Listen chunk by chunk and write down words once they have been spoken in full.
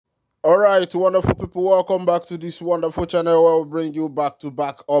All right, wonderful people, welcome back to this wonderful channel where we bring you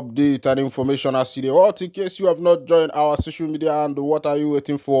back-to-back update and information as today. Well, in case you have not joined our social media, and what are you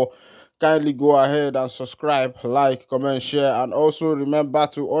waiting for? Kindly go ahead and subscribe, like, comment, share, and also remember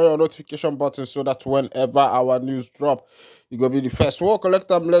to on your notification button so that whenever our news drop, you go be the first. Well, collect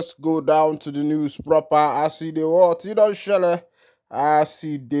them. Let's go down to the news proper. I see the what you don't share. I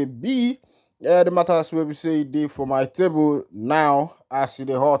see the B. Yeah, the matters where we say day for my table now. I see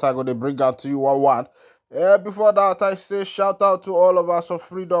the hot. I go to bring out to you one. Before that, I say shout out to all of us of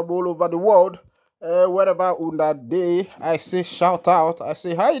freedom all over the world. Wherever on that day, I say shout out. I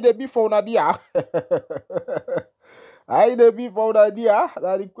say hi there before Nadia. I dey be for idea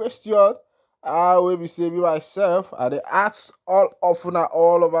that the question I will be say me myself and they ask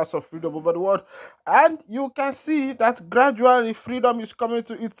all of us of freedom over the world. And you can see that gradually freedom is coming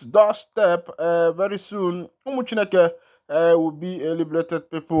to its doorstep very soon. Umuchineke will be a liberated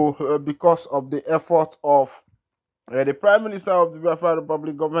people because of the effort of the Prime Minister of the Biafra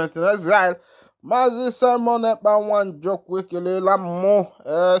Republic government in exile. Mazi Simon Ekpa Jokwe kelela mmụ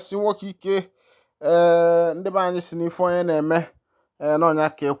si nwoke ike ndị be anyị si n'ife onye na-eme n'ọnya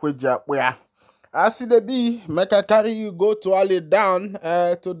ka ekwe ji akpụ ya. As they be, make I carry you go to all it down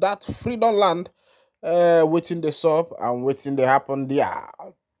to that freedom land, waiting the sub and waiting the happen there.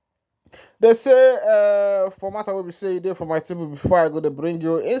 They say, for matter what we say there for my table before I go to bring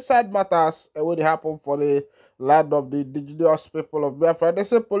you inside matters what happen for the land of the indigenous people of Biafra. They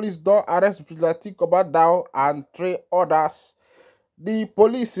say police don't arrest vigilante Kobadao and 3 others. The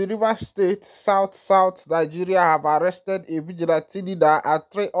police in Rivers State, South Nigeria have arrested a vigilante leader and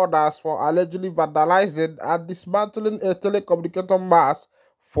 3 others for allegedly vandalizing and dismantling a telecommunication mast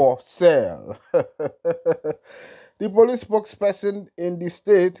for sale. The police spokesperson in the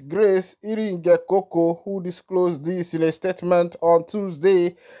state, Grace Iringekoko, who disclosed this in a statement on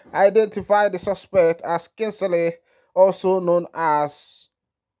Tuesday, identified the suspect as Kensele, also known as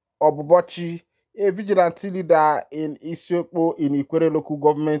Obubochi, a vigilante leader in Isiokpo in Ikwere local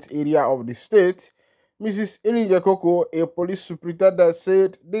government area of the state. Mrs. Iringekoko, a police superintendent,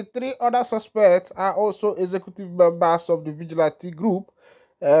 said the 3 other suspects are also executive members of the vigilante group,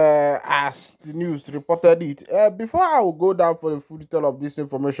 as the news reported it. Before I will go down for the full detail of this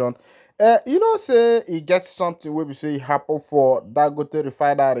information, say it gets something where we say it happened for Dagote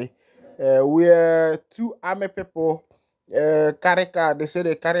refinery, where 2 army people carry car. They say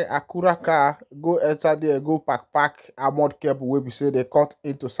they carry Akura car, go enter there, go pack armored cable where we say they cut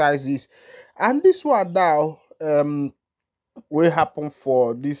into sizes. And this one now, will happen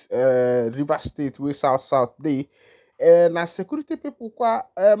for this River State, where South day. Na security people kwa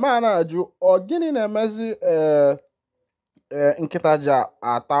man ajụ ọ gịnị na-emezi nkịta ji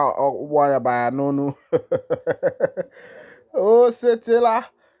ata ụgbọ ya baya n'onu. O setela.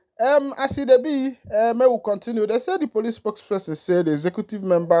 As it be, may we continue. They said the police spokesperson said the executive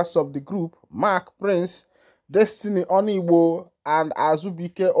members of the group, Mark Prince, Destiny Oniwo, and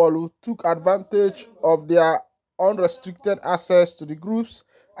Azubike Olu, took advantage of their unrestricted access to the group's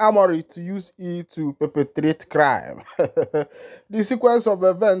armory to use it to perpetrate crime. The sequence of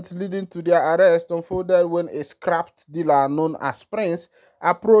events leading to their arrest unfolded when a scrapped dealer known as Prince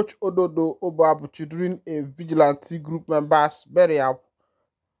approached Ododo Obabuchi during a vigilante group member's burial.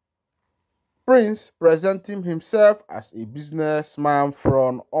 Prince, presenting himself as a businessman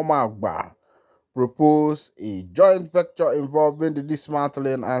from Omagba, proposed a joint venture involving the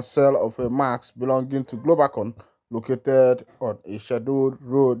dismantling and sale of a mast belonging to Globacon located on a scheduled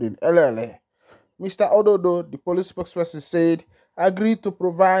road in Elele. Mr. Ododo, the police spokesperson said, agreed to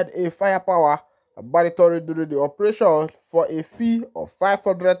provide a firepower laboratory during the operation for a fee of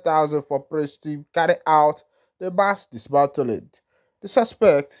 500,000 for Prince to carry out the mass dismantling. The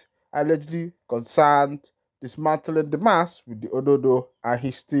suspect allegedly concerned dismantling the mast with the Ododo and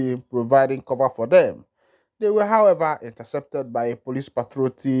his team providing cover for them. They were, however, intercepted by a police patrol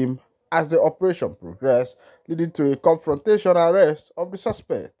team as the operation progressed, leading to a confrontation arrest of the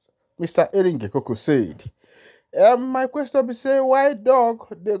suspect, Mr. Eringekoko said. My question be say, why dog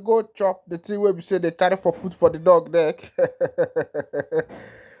they go chop the thing where we say they carry for put for the dog neck?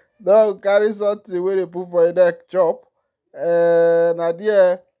 Dog carry something where they put for a neck chop. Now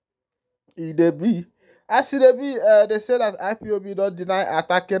there, it be. As it be, they say that IPOB don't deny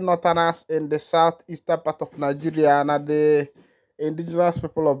attacking northerners in the southeastern part of Nigeria and the indigenous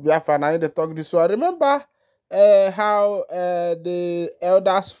people of Biafra. Now they talk this one. Remember how the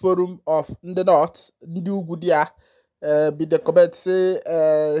Elders Forum of the North, Ndu Gudia, be the comment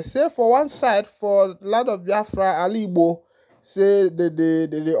say for one side, for land of Biafra, Alibo, say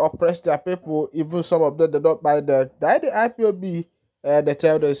they oppress their people, even some of them they don't buy that. That the IPOB They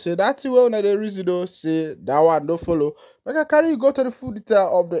tell them say that way when they reason though say that one don't follow. Make I carry you go to the full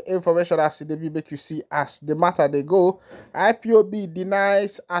detail of the information as they be make you see as the matter they go. IPOB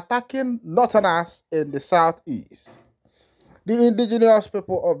denies attacking Northerners in the southeast. The indigenous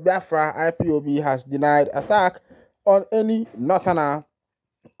people of Biafra, IPOB, has denied attack on any Northerner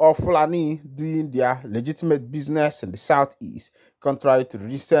or Fulani doing their legitimate business in the southeast, contrary to the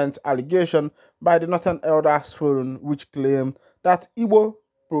recent allegation by the Northern Elders Forum, which claimed that Igbo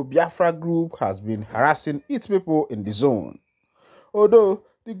pro-Biafra group has been harassing its people in the zone. Although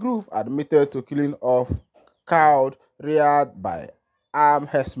the group admitted to killing of cows reared by armed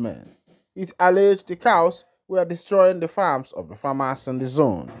herdsmen, it alleged the cows were destroying the farms of the farmers in the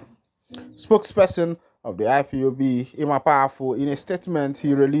zone. Spokesperson of the IPOB, Ima Powerful, in a statement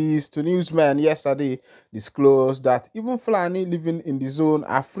he released to newsmen yesterday, disclosed that even Fulani living in the zone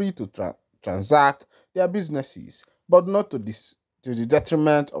are free to transact their businesses, but not to the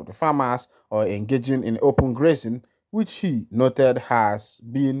detriment of the farmers or engaging in open grazing, which he noted has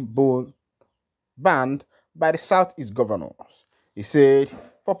been banned by the Southeast governors. He said,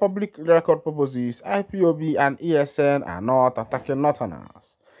 for public record purposes, IPOB and ESN are not attacking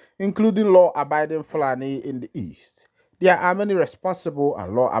Northerners, including law-abiding Fulani in the East. There are many responsible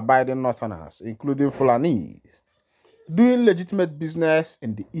and law-abiding Northerners, including Fulanis, doing legitimate business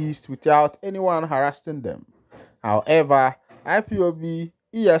in the East without anyone harassing them. However, IPOB,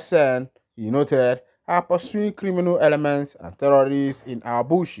 ESN, he noted, are pursuing criminal elements and terrorists in our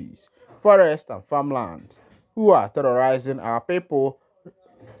bushes, forests, and farmlands, who are terrorizing our people,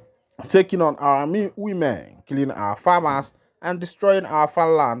 taking on our women, killing our farmers, and destroying our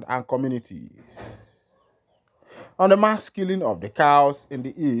farmland and communities. On the mass killing of the cows in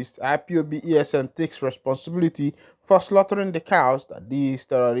the east, IPOB ESN takes responsibility for slaughtering the cows that these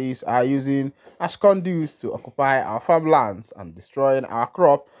terrorists are using as conduits to occupy our farmlands and destroying our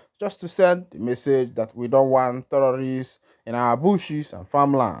crop, just to send the message that we don't want terrorists in our bushes and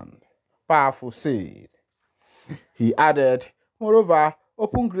farmland. Powerful said. He added, moreover,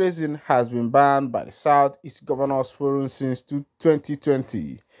 open grazing has been banned by the Southeast Governors Forum since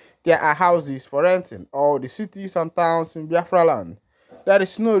 2020. There are houses for rent in all the cities and towns in Biafra land. There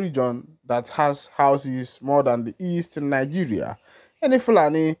is no region that has houses more than the East in Nigeria. Any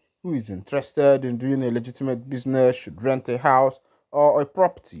Fulani who is interested in doing a legitimate business should rent a house or a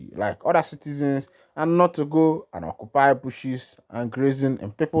property like other citizens and not to go and occupy bushes and grazing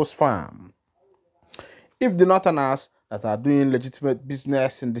in people's farm. If the Northerners that are doing legitimate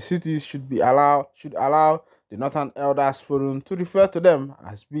business in the cities should allow the Northern Elders Forum to refer to them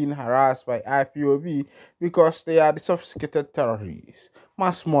as being harassed by IPOB because they are the sophisticated terrorists,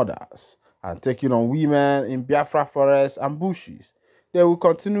 mass murders, and taking on women in Biafra forests and bushes. They will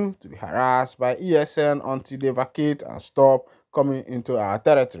continue to be harassed by ESN until they vacate and stop coming into our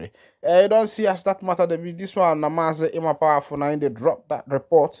territory. You don't see as that matter. They be this one, Namaze Ima Powerful, now they drop that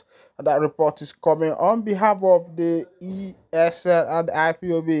report. That report is coming on behalf of the ESL and the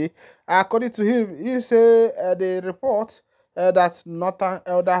IPOB. According to him, he said the report that Northern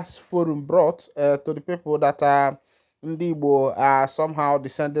Elders Forum brought to the people that are Ndibo are somehow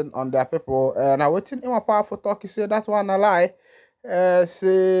descending on their people. Now, waiting in my powerful talk, he said that one a lie.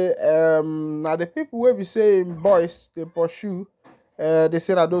 Say now the people will be saying boys they pursue. They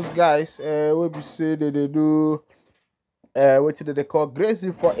say that those guys will be say they do what they call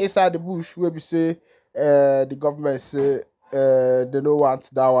grazing for inside the bush where we say the government say they don't want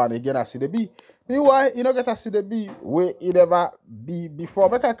that one again as they be. Meanwhile, you know get as they be where it never be before.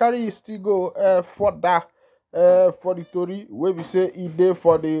 Make I carry you still go for that for the Tory where we say it there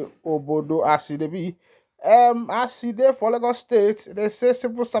for the Obodo as they be. As there for Lagos State, they say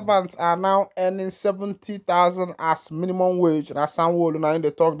civil servants are now earning 70,000 as minimum wage. That's Sanwo now in the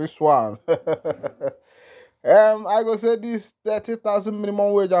talk this one. I go say this 30,000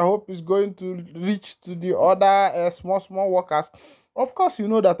 minimum wage. I hope is going to reach to the other small workers. Of course, you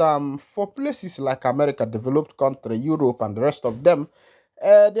know that for places like America, developed country, Europe, and the rest of them,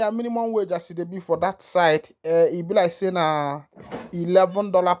 their minimum wage as they be for that side, it be like saying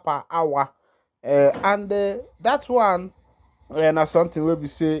 $11 per hour, and that one na something where we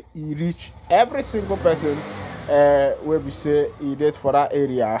say e reach every single person where we say e did for that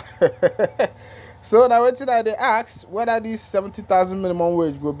area. So now wetin I dey ask whether this 70,000 minimum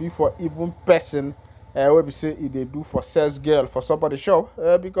wage go be for even person where we say e dey do for sales girl for somebody shop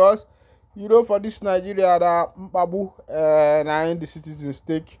because you know for this Nigeria that mbabu na in the citizens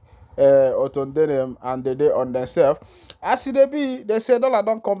take on them and they on themselves. As it be, they say dollar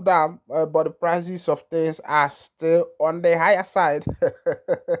don't come down, but the prices of things are still on the higher side.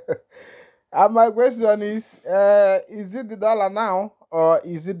 And my question is it the dollar now or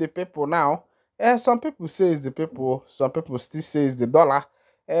is it the people now? Some people say it's the people, some people still say it's the dollar.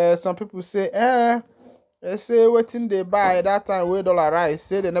 Some people say, they say waiting they buy that time where dollar rise,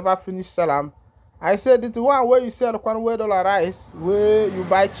 say they never finish sell them. I said it's one where you sell one way dollar rise, where you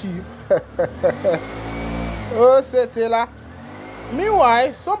buy cheap. Oh, say Taylor.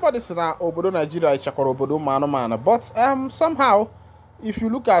 Meanwhile, somebody said that Obodo Nigeria is Chakoro Obodo Mano. But somehow, if you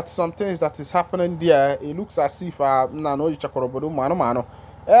look at some things that is happening there, it looks as if no Chakoro Obodo Mano.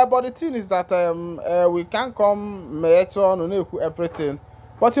 But the thing is that we can come everything.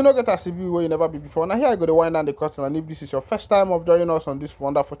 But you know get as be where you never be before. Now here I go to wind down the curtain, and if this is your first time of joining us on this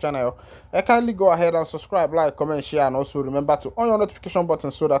wonderful channel, kindly go ahead and subscribe, like, comment, share, and also remember to on your notification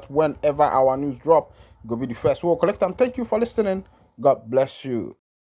button so that whenever our news drop, go be the first. We'll collect them. Thank you for listening. God bless you.